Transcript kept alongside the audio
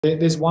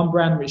There's one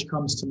brand which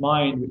comes to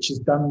mind which has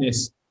done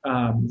this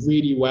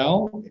really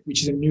well,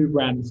 which is a new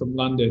brand from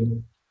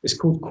London. It's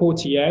called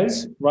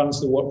Courtiers, rules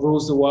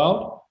the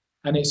world,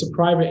 and it's a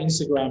private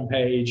Instagram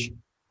page.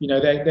 You know,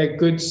 they're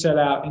good, sell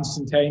out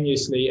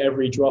instantaneously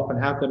every drop,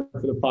 and have done for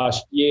the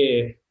past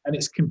year. And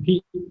it's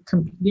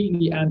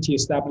completely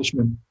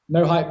anti-establishment.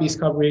 No hypebeast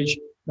coverage,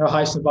 no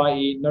high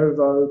Savati, no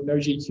Vogue, no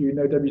GQ,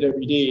 no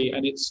WWD,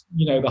 and it's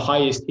the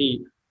highest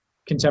heat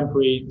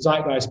contemporary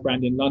zeitgeist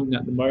brand in London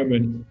at the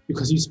moment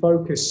because he's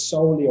focused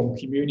solely on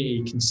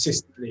community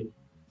consistently.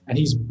 And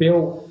he's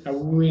built a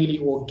really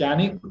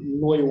organic,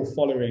 loyal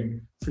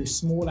following through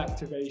small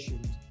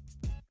activations.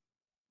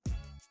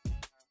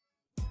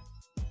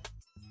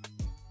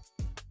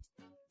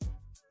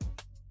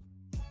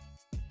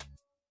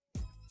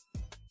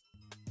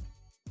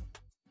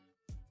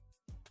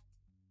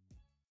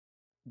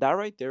 That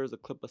right there is a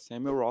clip of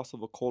Samuel Ross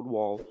of A Cold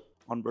Wall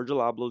on Virgil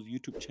Abloh's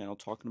YouTube channel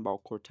talking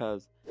about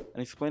Cortez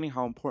and explaining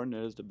how important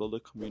it is to build a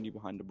community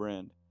behind a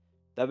brand.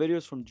 That video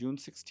is from June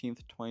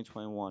 16th,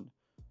 2021.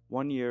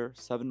 1 year,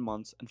 7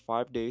 months, and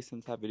 5 days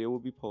since that video will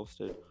be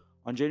posted.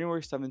 On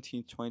January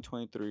 17th,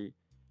 2023,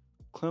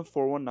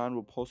 Clint419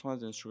 will post on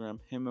his Instagram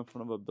him in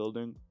front of a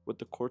building with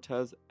the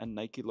Cortez and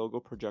Nike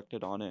logo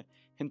projected on it,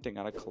 hinting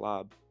at a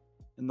collab.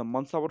 In the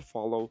months that would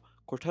follow,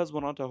 Cortez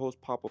went on to host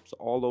pop-ups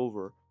all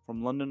over,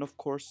 from London of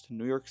course to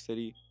New York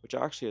City, which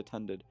I actually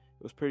attended.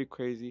 It was pretty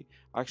crazy.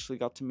 I actually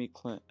got to meet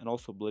Clint and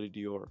also Bloody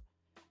Dior.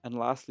 And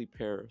lastly,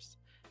 Paris.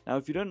 Now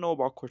if you didn't know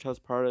about Cortez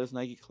prior to this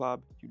Nike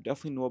collab, you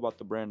definitely know about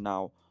the brand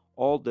now.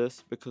 All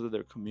this because of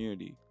their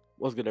community.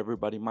 What's good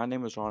everybody, my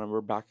name is Ron and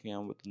we're back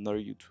again with another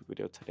YouTube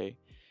video today.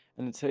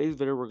 And in today's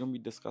video we're going to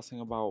be discussing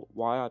about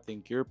why I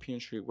think European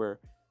streetwear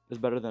is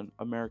better than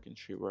American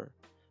streetwear.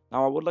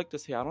 Now I would like to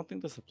say I don't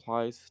think this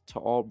applies to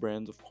all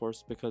brands of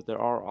course, because there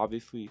are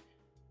obviously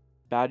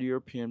bad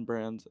European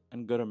brands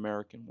and good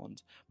American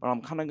ones, but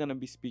I'm kind of going to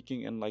be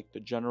speaking in like the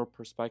general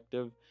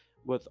perspective,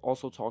 with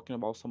also talking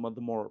about some of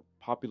the more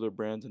popular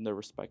brands in their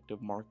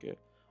respective market.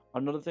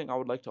 Another thing I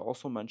would like to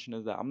also mention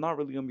is that I'm not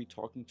really going to be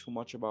talking too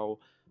much about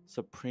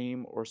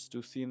Supreme or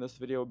Stussy in this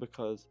video,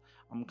 because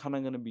I'm kind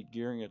of going to be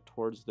gearing it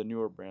towards the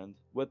newer brands,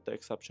 with the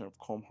exception of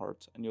Chrome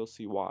Hearts, and you'll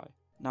see why.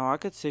 Now I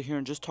could sit here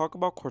and just talk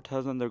about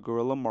Cortez and their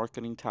guerrilla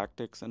marketing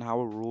tactics and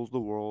how it rules the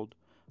world,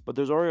 but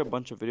there's already a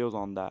bunch of videos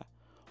on that.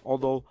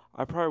 Although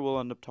I probably will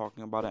end up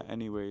talking about it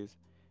anyways.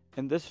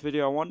 In this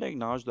video I want to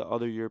acknowledge the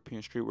other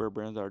European streetwear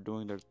brands that are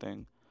doing their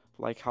thing,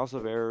 like House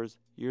of Errors,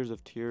 Years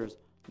of Tears,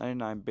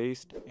 99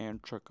 Based,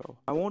 and Trico.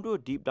 I won't do a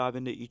deep dive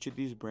into each of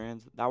these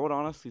brands, that would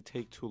honestly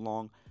take too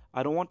long.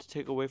 I don't want to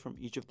take away from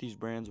each of these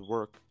brands'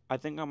 work. I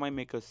think I might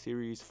make a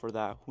series for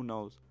that, who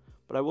knows.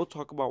 But I will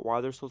talk about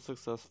why they're so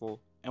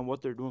successful and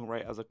what they're doing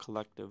right as a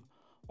collective.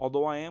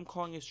 Although I am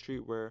calling it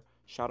streetwear,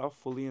 shout out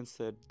Fully and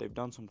Sid, they've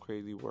done some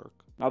crazy work.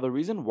 Now the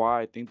reason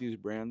why I think these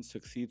brands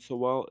succeed so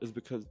well is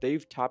because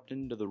they've tapped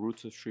into the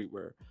roots of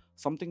streetwear,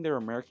 something their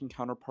American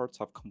counterparts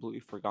have completely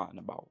forgotten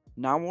about.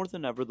 Now more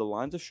than ever, the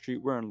lines of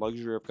streetwear and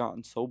luxury have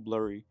gotten so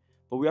blurry,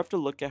 but we have to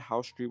look at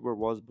how streetwear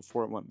was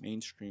before it went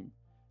mainstream.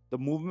 The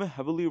movement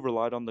heavily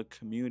relied on the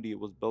community it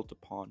was built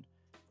upon,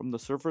 from the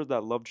surfers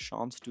that loved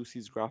Sean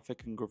Stussy's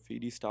graphic and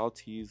graffiti style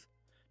tees,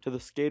 to the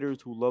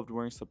skaters who loved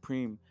wearing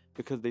Supreme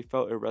because they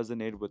felt it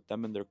resonated with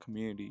them and their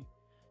community.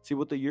 See,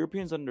 what the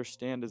Europeans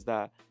understand is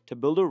that to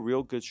build a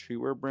real good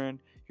streetwear brand,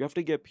 you have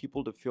to get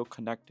people to feel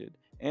connected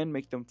and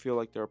make them feel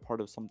like they're a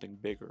part of something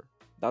bigger.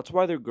 That's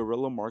why their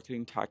guerrilla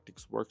marketing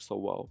tactics work so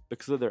well,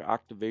 because of their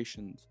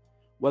activations.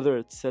 Whether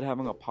it's Sid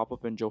having a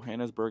pop-up in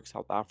Johannesburg,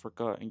 South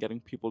Africa and getting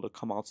people to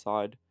come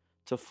outside,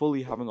 to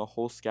Fully having a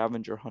whole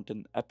scavenger hunt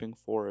in Epping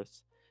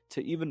Forest,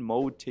 to even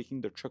Mode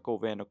taking the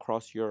Trico van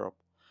across Europe.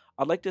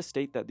 I'd like to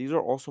state that these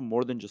are also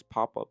more than just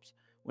pop-ups.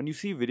 When you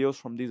see videos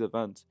from these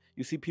events,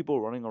 you see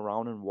people running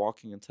around and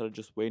walking instead of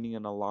just waiting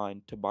in a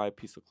line to buy a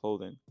piece of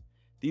clothing.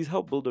 These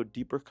help build a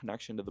deeper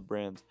connection to the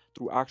brands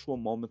through actual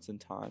moments in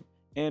time,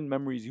 and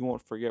memories you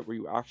won't forget where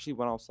you actually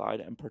went outside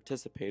and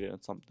participated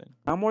in something.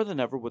 Now more than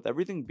ever, with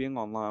everything being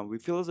online, we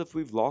feel as if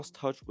we've lost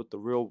touch with the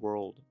real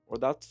world, or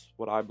that's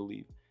what I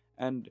believe.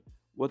 And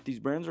what these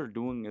brands are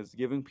doing is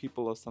giving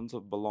people a sense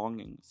of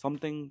belonging,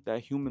 something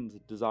that humans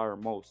desire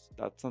most,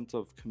 that sense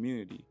of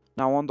community.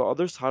 Now on the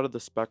other side of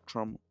the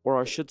spectrum, or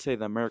I should say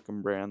the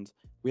American brands,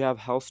 we have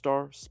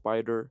Hellstar,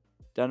 Spider,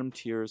 Denim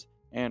Tears,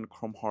 and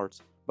Chrome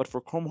Hearts. But for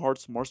Chrome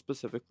Hearts, more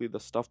specifically the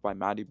stuff by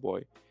Matty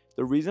Boy.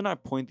 The reason I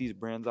point these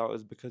brands out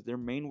is because their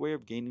main way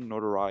of gaining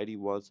notoriety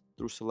was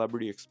through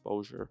celebrity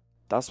exposure.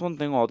 That's one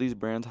thing all these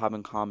brands have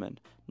in common.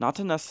 Not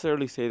to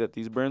necessarily say that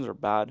these brands are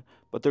bad,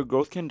 but their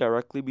growth can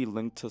directly be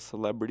linked to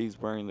celebrities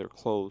wearing their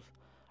clothes.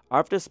 I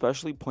have to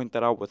especially point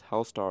that out with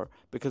Hellstar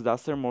because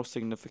that's their most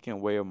significant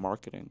way of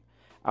marketing.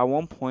 At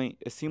one point,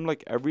 it seemed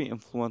like every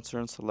influencer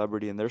and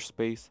celebrity in their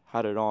space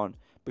had it on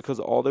because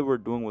all they were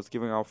doing was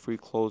giving out free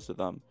clothes to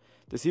them.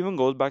 This even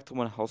goes back to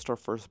when Hellstar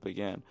first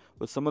began,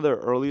 with some of their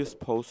earliest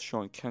posts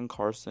showing Ken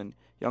Carson,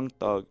 Young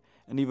Thug,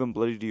 and even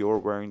Bloody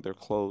Dior wearing their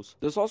clothes.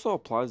 This also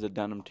applies to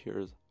Denim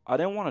Tears. I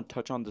didn't want to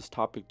touch on this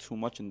topic too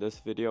much in this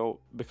video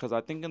because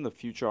I think in the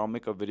future I'll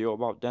make a video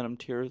about denim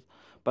tears,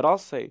 but I'll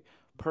say,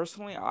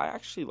 personally, I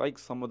actually like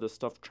some of the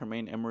stuff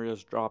Tremaine Emory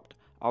has dropped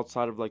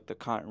outside of like the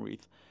cotton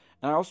wreath,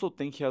 and I also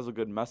think he has a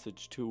good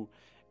message too.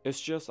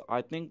 It's just,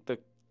 I think the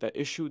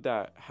issue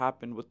that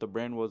happened with the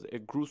brand was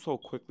it grew so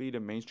quickly to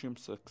mainstream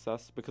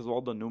success because of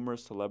all the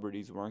numerous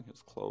celebrities wearing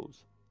his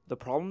clothes. The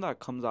problem that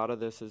comes out of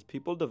this is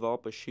people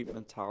develop a sheep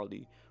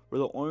mentality where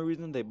the only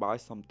reason they buy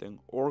something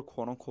or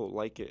quote unquote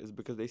like it is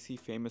because they see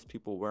famous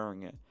people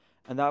wearing it,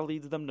 and that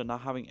leads them to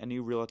not having any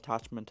real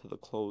attachment to the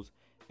clothes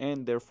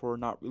and therefore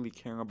not really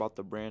caring about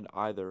the brand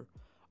either.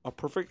 A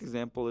perfect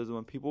example is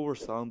when people were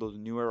selling those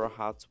new era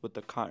hats with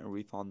the cotton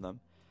wreath on them.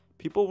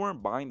 People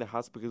weren't buying the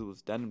hats because it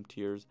was denim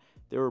tears,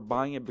 they were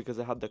buying it because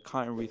it had the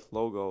cotton wreath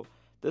logo.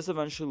 This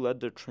eventually led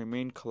to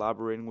Tremaine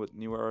collaborating with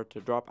New Era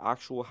to drop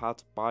actual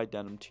hats by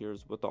Denim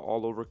Tears with the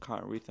all-over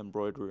cotton wreath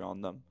embroidery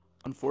on them.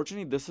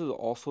 Unfortunately, this is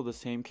also the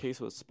same case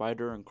with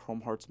Spider and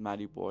Chrome Hearts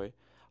Matty Boy.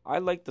 I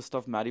like the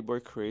stuff Matty Boy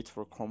creates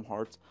for Chrome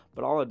Hearts,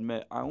 but I'll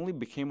admit, I only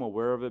became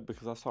aware of it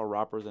because I saw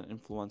rappers and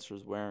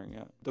influencers wearing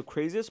it. The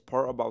craziest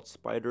part about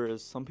Spider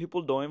is some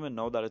people don't even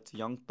know that it's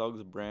Young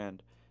Thug's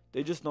brand.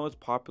 They just know it's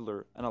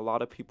popular and a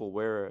lot of people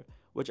wear it,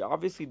 which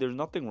obviously there's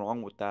nothing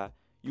wrong with that.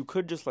 You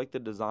could just like the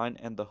design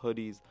and the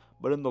hoodies,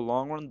 but in the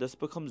long run this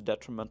becomes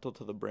detrimental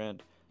to the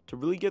brand. To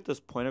really get this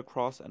point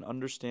across and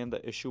understand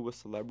the issue with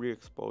celebrity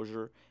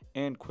exposure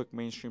and quick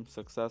mainstream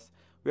success,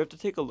 we have to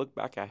take a look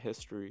back at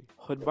history.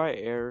 Hood by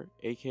Air,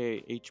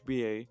 aka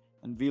HBA,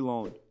 and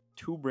Vlone,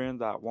 two brands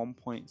that at one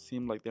point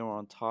seemed like they were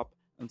on top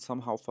and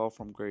somehow fell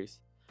from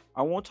grace.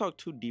 I won't talk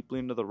too deeply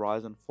into the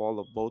rise and fall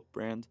of both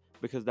brands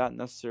because that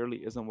necessarily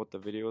isn't what the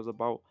video is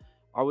about.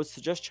 I would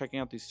suggest checking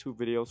out these two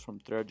videos from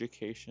Thread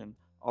Education.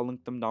 I'll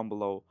link them down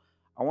below.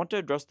 I want to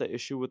address the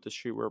issue with the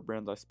streetwear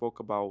brands I spoke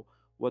about,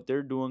 what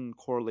they're doing in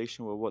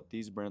correlation with what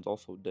these brands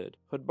also did.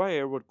 Hood by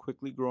Air would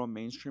quickly grow a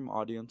mainstream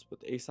audience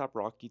with ASAP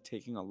Rocky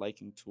taking a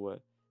liking to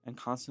it and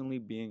constantly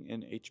being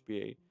in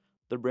HBA.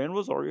 The brand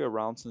was already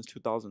around since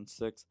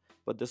 2006,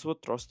 but this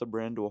would thrust the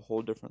brand to a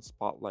whole different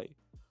spotlight.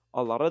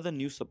 A lot of the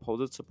new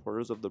supposed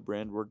supporters of the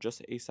brand were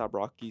just ASAP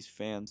Rocky's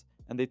fans,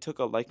 and they took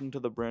a liking to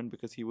the brand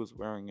because he was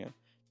wearing it.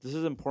 This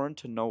is important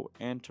to note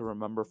and to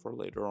remember for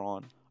later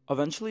on.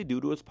 Eventually, due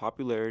to its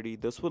popularity,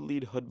 this would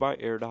lead Hood by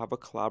Air to have a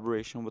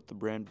collaboration with the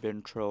brand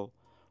Bin Trill.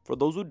 For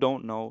those who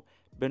don't know,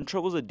 Bin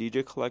Trill was a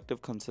DJ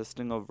collective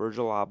consisting of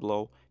Virgil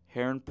Abloh,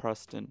 Heron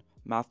Preston,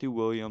 Matthew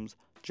Williams,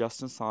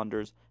 Justin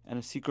Saunders, and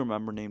a secret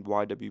member named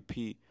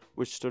YWP,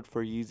 which stood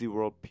for Yeezy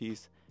World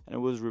Peace, and it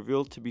was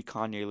revealed to be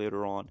Kanye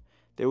later on.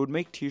 They would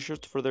make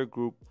t-shirts for their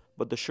group,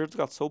 but the shirts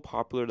got so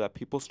popular that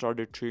people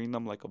started treating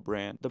them like a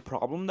brand. The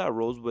problem that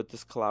arose with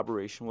this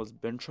collaboration was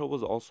Bin Trill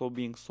was also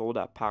being sold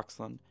at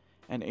PacSun,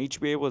 and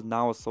HBA was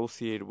now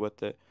associated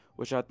with it,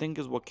 which I think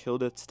is what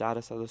killed its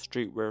status as a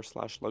streetwear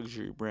 /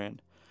 luxury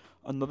brand.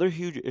 Another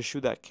huge issue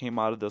that came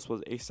out of this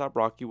was ASAP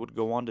Rocky would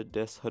go on to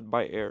diss Hood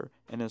by Air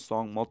in his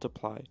song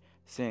Multiply,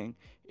 saying,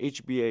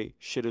 HBA,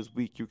 shit is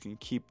weak, you can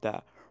keep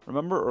that.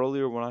 Remember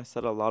earlier when I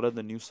said a lot of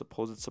the new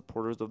supposed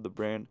supporters of the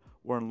brand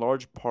were in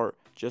large part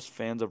just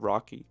fans of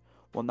Rocky?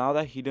 Well, now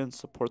that he didn't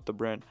support the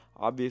brand,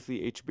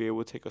 obviously HBA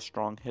would take a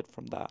strong hit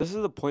from that. This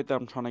is the point that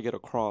I'm trying to get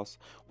across.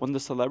 When the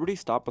celebrities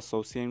stop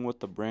associating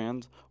with the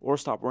brands or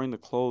stop wearing the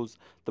clothes,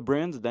 the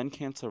brands then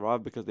can't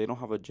survive because they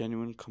don't have a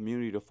genuine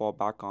community to fall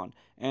back on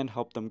and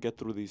help them get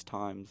through these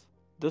times.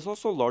 This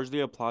also largely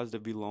applies to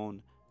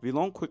Vlone.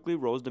 Vlone quickly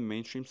rose to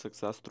mainstream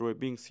success through it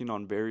being seen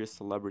on various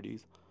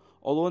celebrities.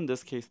 Although in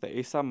this case the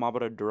ASAP mob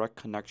had a direct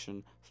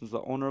connection since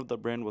the owner of the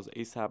brand was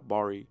ASAP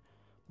Bari.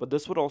 But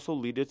this would also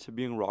lead it to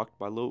being rocked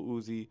by Lil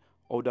Uzi,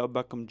 Odell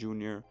Beckham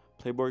Jr.,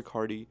 Playboi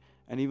Carti,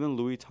 and even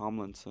Louis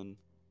Tomlinson.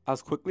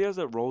 As quickly as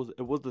it rose,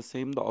 it was the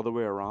same the other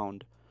way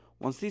around.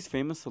 Once these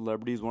famous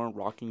celebrities weren't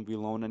rocking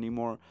Vlone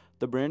anymore,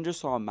 the brand just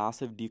saw a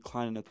massive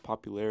decline in its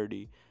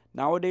popularity.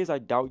 Nowadays, I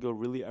doubt you'll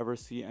really ever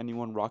see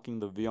anyone rocking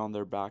the V on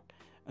their back,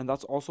 and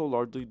that's also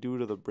largely due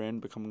to the brand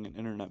becoming an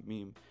internet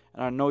meme.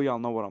 And I know y'all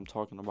know what I'm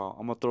talking about.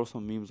 I'm gonna throw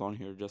some memes on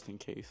here just in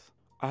case.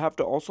 I have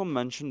to also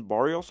mention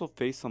Bari also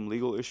faced some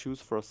legal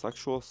issues for a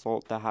sexual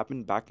assault that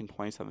happened back in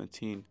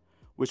 2017,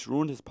 which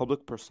ruined his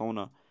public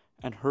persona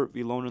and hurt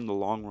Vlone in the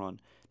long run.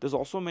 This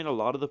also made a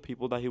lot of the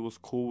people that he was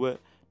cool with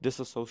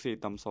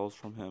disassociate themselves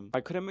from him.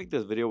 I couldn't make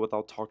this video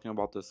without talking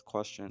about this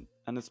question,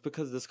 and it's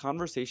because this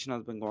conversation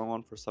has been going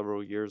on for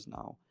several years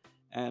now.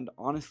 And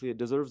honestly, it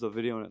deserves a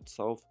video in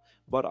itself,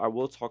 but I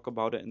will talk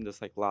about it in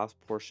this last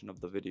portion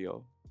of the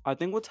video. I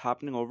think what's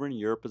happening over in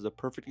Europe is a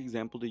perfect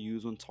example to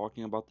use when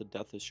talking about the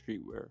death of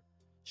streetwear.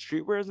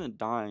 Streetwear isn't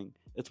dying,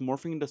 it's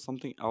morphing into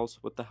something else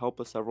with the help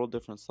of several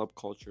different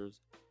subcultures.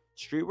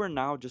 Streetwear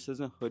now just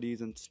isn't hoodies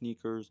and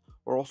sneakers,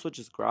 or also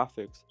just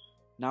graphics.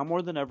 Now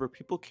more than ever,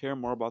 people care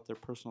more about their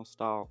personal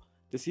style.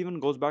 This even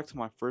goes back to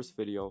my first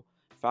video.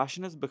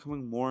 Fashion is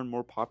becoming more and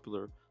more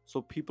popular,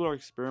 so people are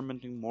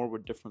experimenting more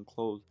with different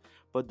clothes.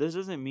 But this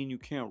doesn't mean you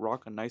can't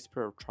rock a nice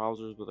pair of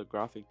trousers with a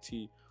graphic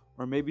tee,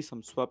 or maybe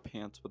some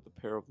sweatpants with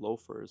a pair of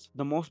loafers.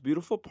 The most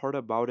beautiful part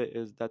about it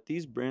is that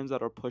these brands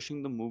that are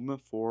pushing the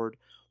movement forward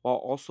while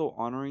also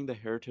honoring the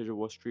heritage of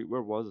what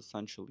streetwear was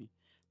essentially.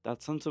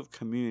 That sense of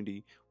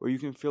community where you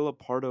can feel a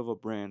part of a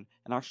brand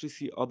and actually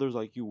see others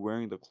like you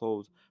wearing the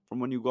clothes, from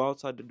when you go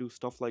outside to do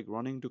stuff like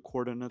running to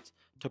coordinates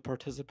to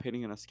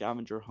participating in a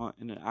scavenger hunt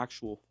in an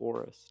actual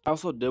forest. I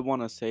also did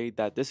want to say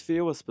that this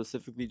video was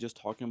specifically just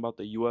talking about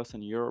the US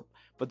and Europe,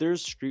 but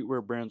there's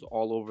streetwear brands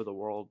all over the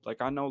world. Like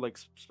I know, like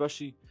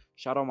especially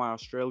shout out my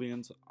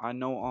Australians. I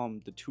know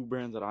the two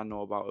brands that I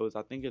know about,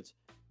 I think it's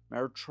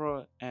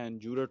Mertra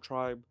and Judah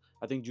Tribe.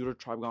 I think Judah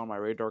Tribe got on my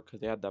radar because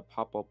they had that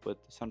pop-up with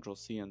Central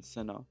C and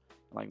Cinna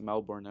in like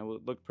Melbourne. It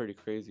looked pretty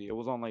crazy. It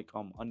was on like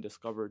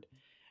Undiscovered.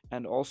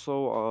 And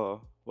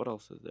also what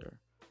else is there?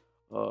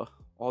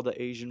 All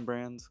the Asian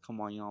brands, come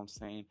on, you know what I'm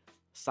saying?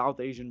 South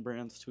Asian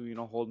brands too, you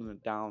know, holding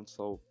it down.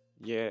 So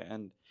yeah,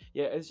 and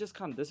yeah, it's just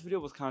kind of, this video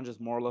was kind of just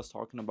more or less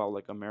talking about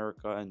like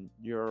America and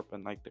Europe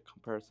and like the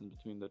comparison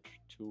between the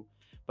two.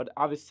 But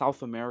obviously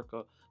South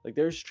America, like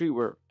there's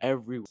streetwear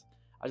everywhere.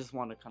 I just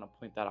want to kind of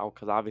point that out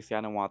because obviously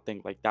I don't want to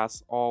think like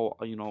that's all,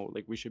 you know,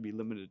 like we should be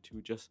limited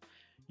to just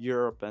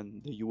Europe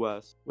and the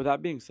US. With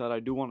that being said, I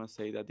do want to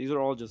say that these are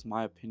all just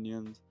my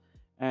opinions,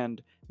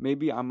 and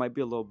maybe I might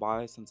be a little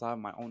biased since I have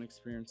my own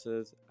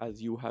experiences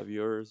as you have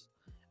yours.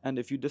 And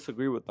if you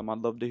disagree with them, I'd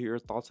love to hear your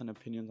thoughts and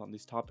opinions on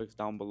these topics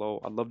down below.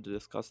 I'd love to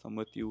discuss them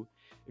with you.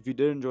 If you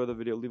did enjoy the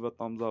video, leave a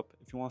thumbs up.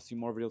 If you want to see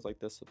more videos like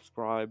this,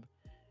 subscribe.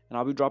 And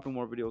I'll be dropping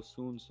more videos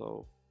soon,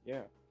 so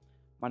yeah.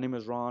 My name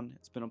is Ron.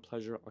 It's been a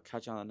pleasure. I'll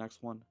catch you on the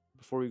next one.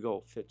 Before we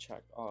go, fit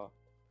check.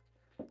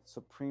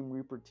 Supreme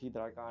Reaper tee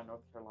that I got in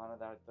North Carolina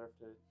that I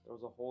thrifted. There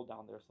was a hole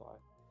down there, so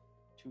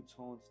I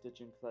two-tone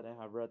stitching because I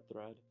didn't have red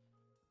thread.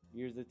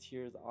 Years of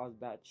Tears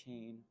Ozbat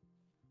chain.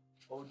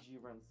 OG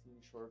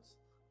Rancine shorts.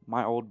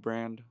 My old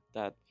brand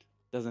that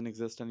doesn't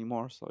exist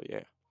anymore. So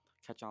yeah,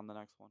 catch you on the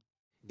next one.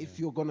 If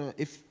you're gonna,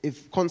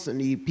 if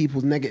constantly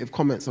people's negative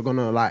comments are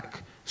gonna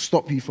like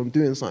stop you from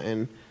doing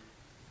something.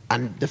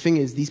 And the thing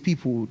is, these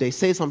people, they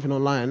say something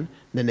online,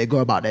 then they go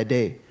about their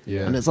day.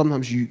 Yeah. And then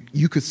sometimes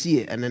you could see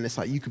it, and then it's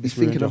like you could be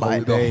thinking about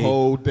it the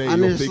whole day.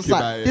 And it's just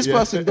like, this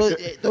person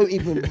don't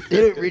even, they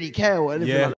don't really care or anything like that.